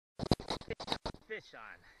fish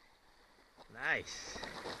on. Nice.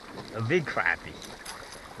 A big crappie.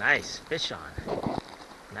 Nice fish on.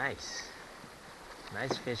 Nice.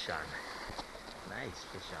 Nice fish on. Nice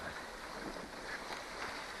fish on.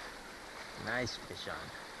 Nice fish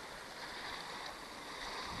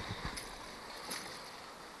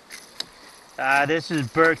on. This is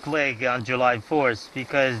Burke Lake on July 4th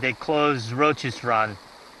because they closed Roach's Run.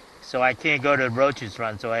 So I can't go to Roach's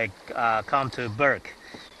Run, so I come to Burke.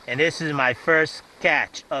 And this is my first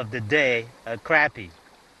catch of the day, a crappie.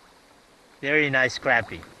 Very nice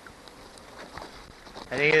crappie.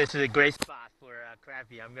 I think this is a great spot for a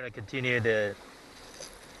crappie. I'm going to continue the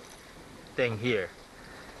thing here.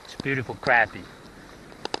 It's a beautiful crappie.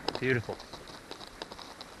 Beautiful.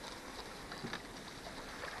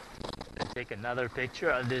 Take another picture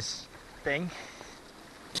of this thing.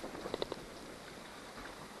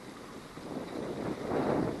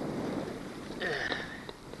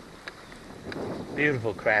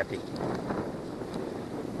 Beautiful crappie.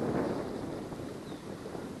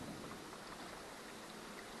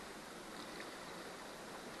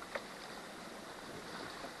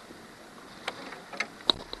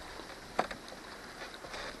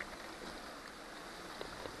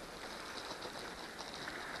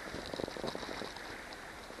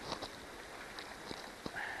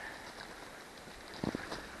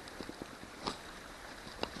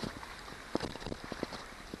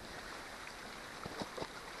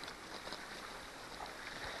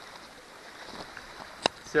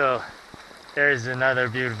 So there's another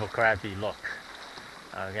beautiful crappie. Look,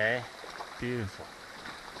 okay, beautiful,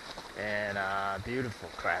 and beautiful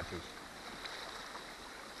crappie,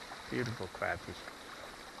 beautiful crappie.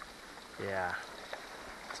 Yeah,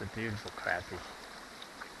 it's a beautiful crappie,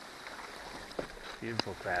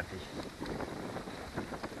 beautiful crappie.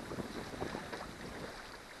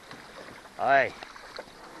 Alright,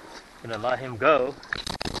 gonna let him go.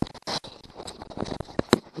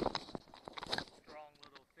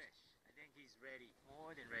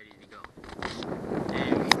 More than ready to go.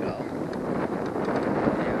 There we go.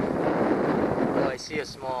 There we go. Oh, I see a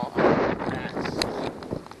small bass.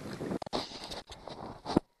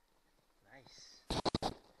 Nice.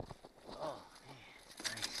 Oh, man,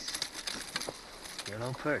 nice.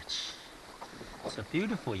 Yellow perch. It's a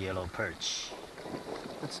beautiful yellow perch.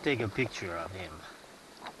 Let's take a picture of him.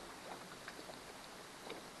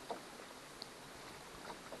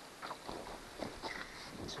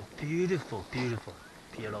 It's a beautiful, beautiful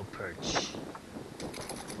yellow perch.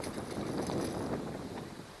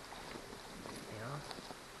 You know?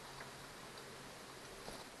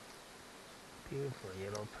 Beautiful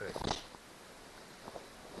yellow perch.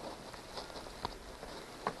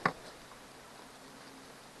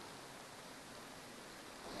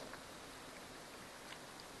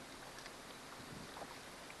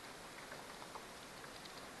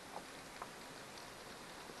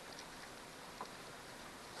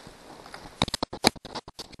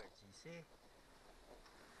 See?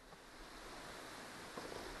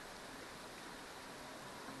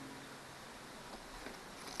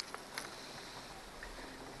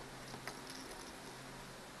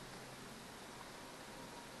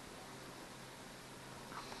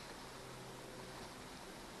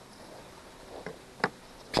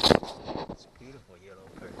 It's beautiful yellow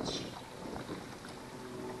perch.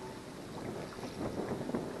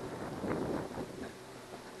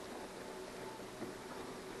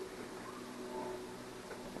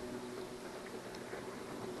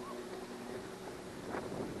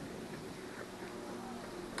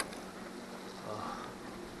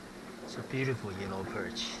 It's a beautiful yellow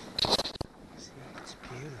perch. See, it's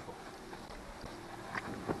beautiful.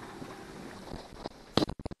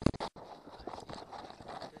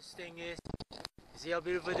 This thing is, see how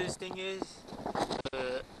beautiful this thing is?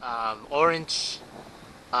 Orange,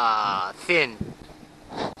 fin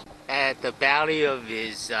at the belly of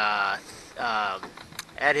his, at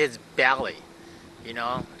his belly. You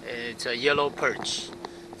know, it's a yellow perch.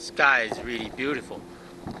 The sky is really beautiful.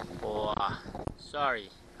 Oh, sorry.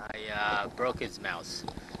 I broke his mouth.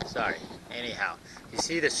 Sorry. Anyhow, you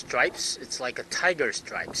see the stripes? It's like a tiger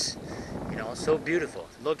stripes. You know, so beautiful.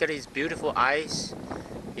 Look at his beautiful eyes.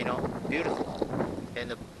 You know, beautiful.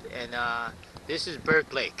 And this is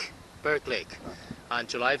Burke Lake. Burke Lake on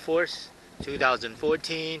July 4th,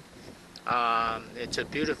 2014. It's a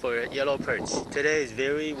beautiful yellow perch. Today is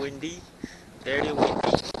very windy. Very windy.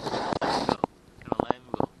 Let's go. Gonna let him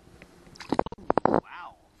go.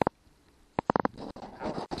 Wow.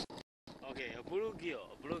 Okay, a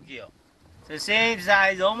bluegill. The same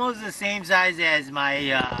size, almost the same size as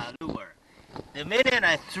my lure. The minute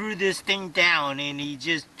I threw this thing down and he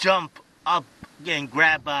just jumped up getting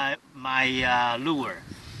grabbed by my lure.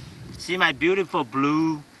 See my beautiful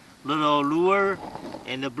blue little lure,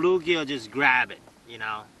 and the bluegill just grab it, you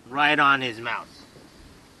know, right on his mouth.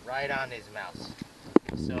 Right on his mouth.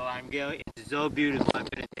 So I'm going, it's so beautiful, I'm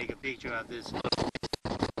going to take a picture of this little fish.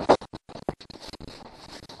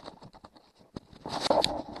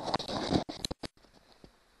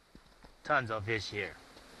 Tons of fish here.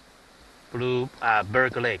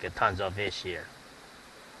 Burke Lake, tons of fish here.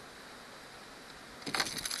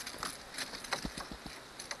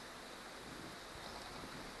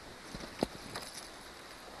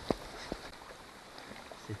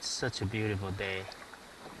 It's such a beautiful day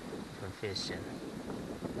for fishing.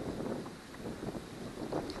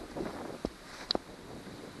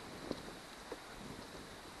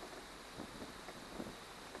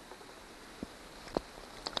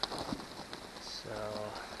 So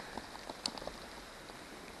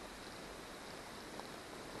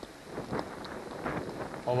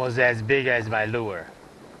almost as big as my lure.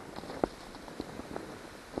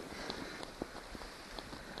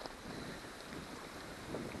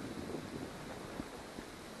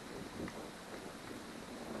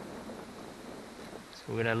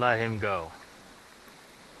 So we're gonna let him go.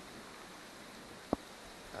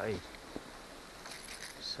 Ay,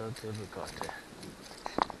 so difficult.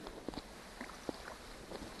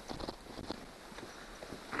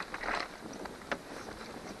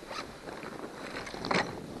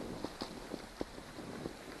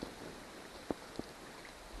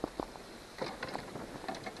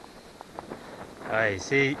 Alright,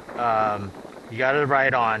 see, you got it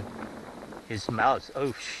right on his mouth.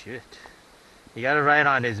 Oh shit. You got it right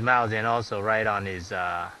on his mouth and also right on his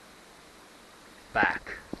back.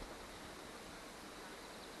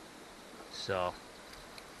 So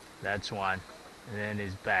that's one. And then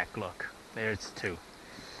his back, look, there's two.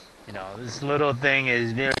 You know, this little thing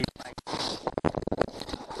is very they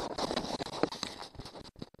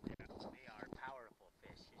are powerful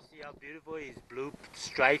fish. You see how beautiful his blue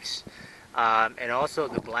stripes and also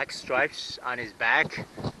the black stripes on his back.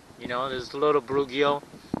 You know, this little bluegill,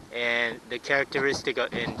 and the characteristic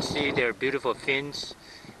of, and see their beautiful fins.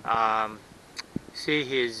 See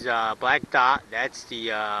his black dot, that's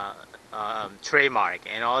the trademark,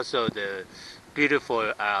 and also the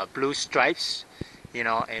beautiful blue stripes, you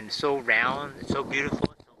know, and so round, so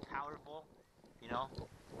beautiful, so powerful, you know,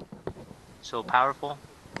 so powerful.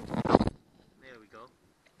 There we go.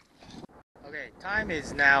 Okay, time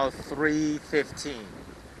is now 3:15.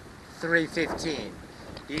 3:15.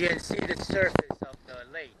 You can see the surface of the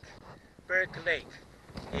lake, Burke Lake.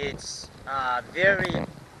 It's very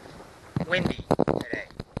windy today.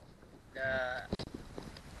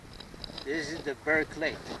 This is the Burke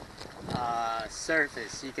Lake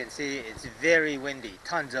surface. You can see it's very windy.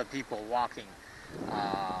 Tons of people walking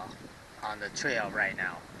on the trail right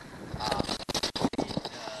now.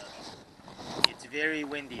 It's very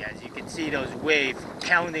windy, as you can see those waves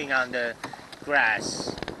pounding on the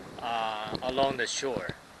grass along the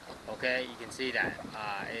shore. Okay, you can see that.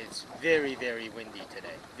 It's very, very windy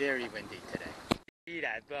today. Very windy today. See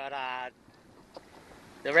that, but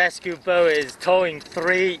the rescue boat is towing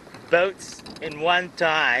 3 boats in one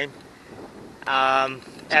time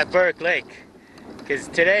at Burke Lake, because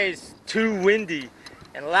today is too windy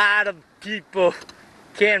and a lot of people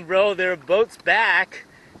can't row their boats back,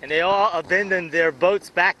 and they all abandoned their boats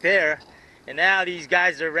back there, and now these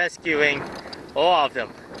guys are rescuing all of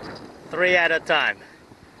them, 3 at a time.